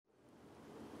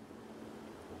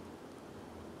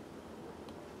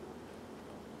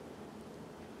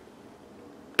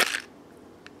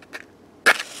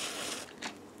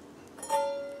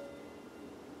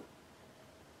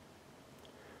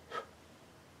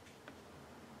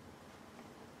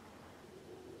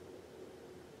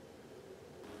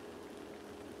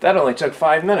That only took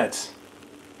 5 minutes.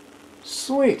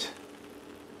 Sweet.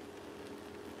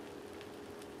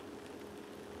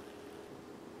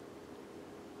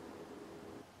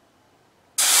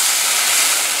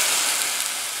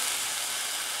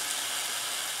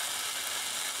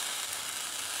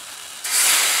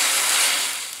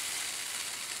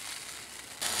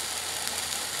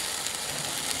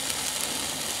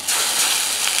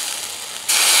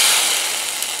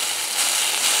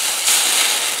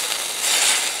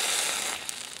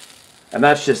 And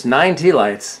that's just 9 tea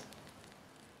lights.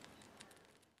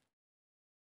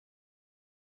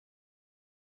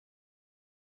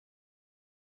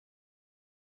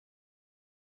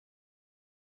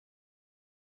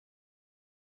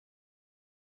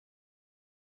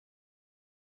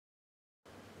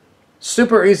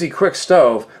 Super easy quick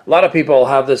stove. A lot of people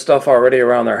have this stuff already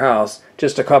around their house.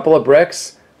 Just a couple of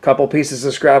bricks, a couple pieces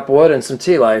of scrap wood, and some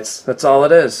tea lights. That's all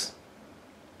it is.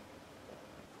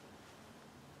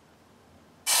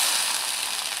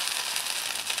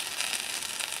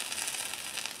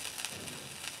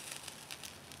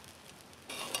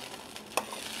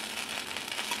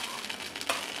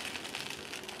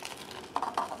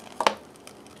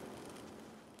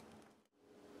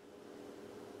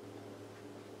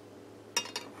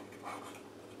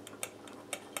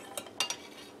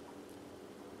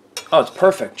 Oh, it's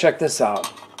perfect. Check this out.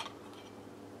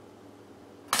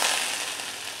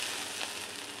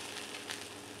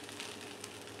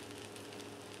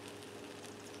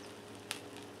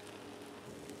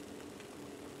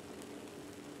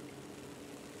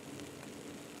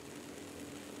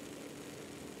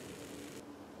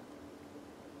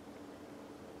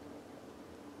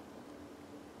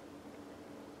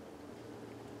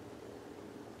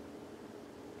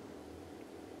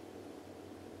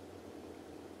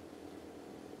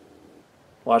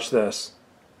 Watch this.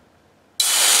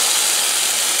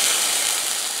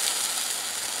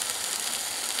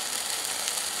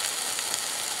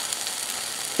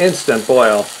 Instant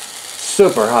boil.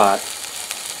 Super hot.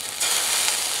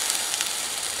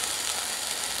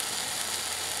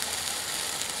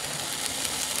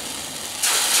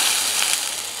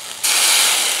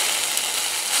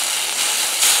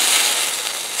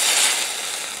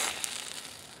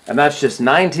 And that's just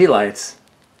 9 tea lights.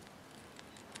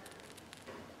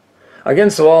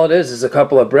 Again, so all it is a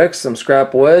couple of bricks, some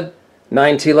scrap wood,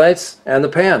 9 tea lights, and the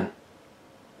pan.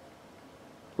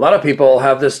 A lot of people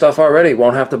have this stuff already,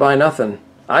 won't have to buy nothing.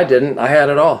 I didn't, I had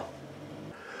it all.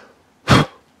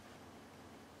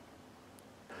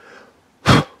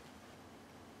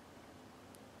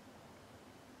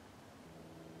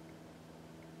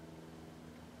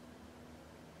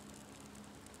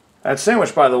 That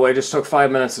sandwich, by the way, just took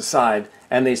 5 minutes aside,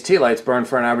 and these tea lights burn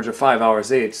for an average of 5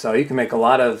 hours each. So you can make a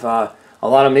lot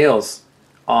of meals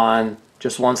on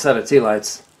just one set of tea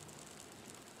lights.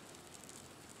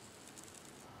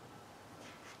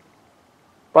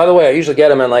 By the way, I usually get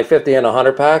them in like 50 and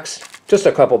 100 packs. Just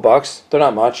a couple bucks. They're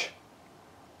not much.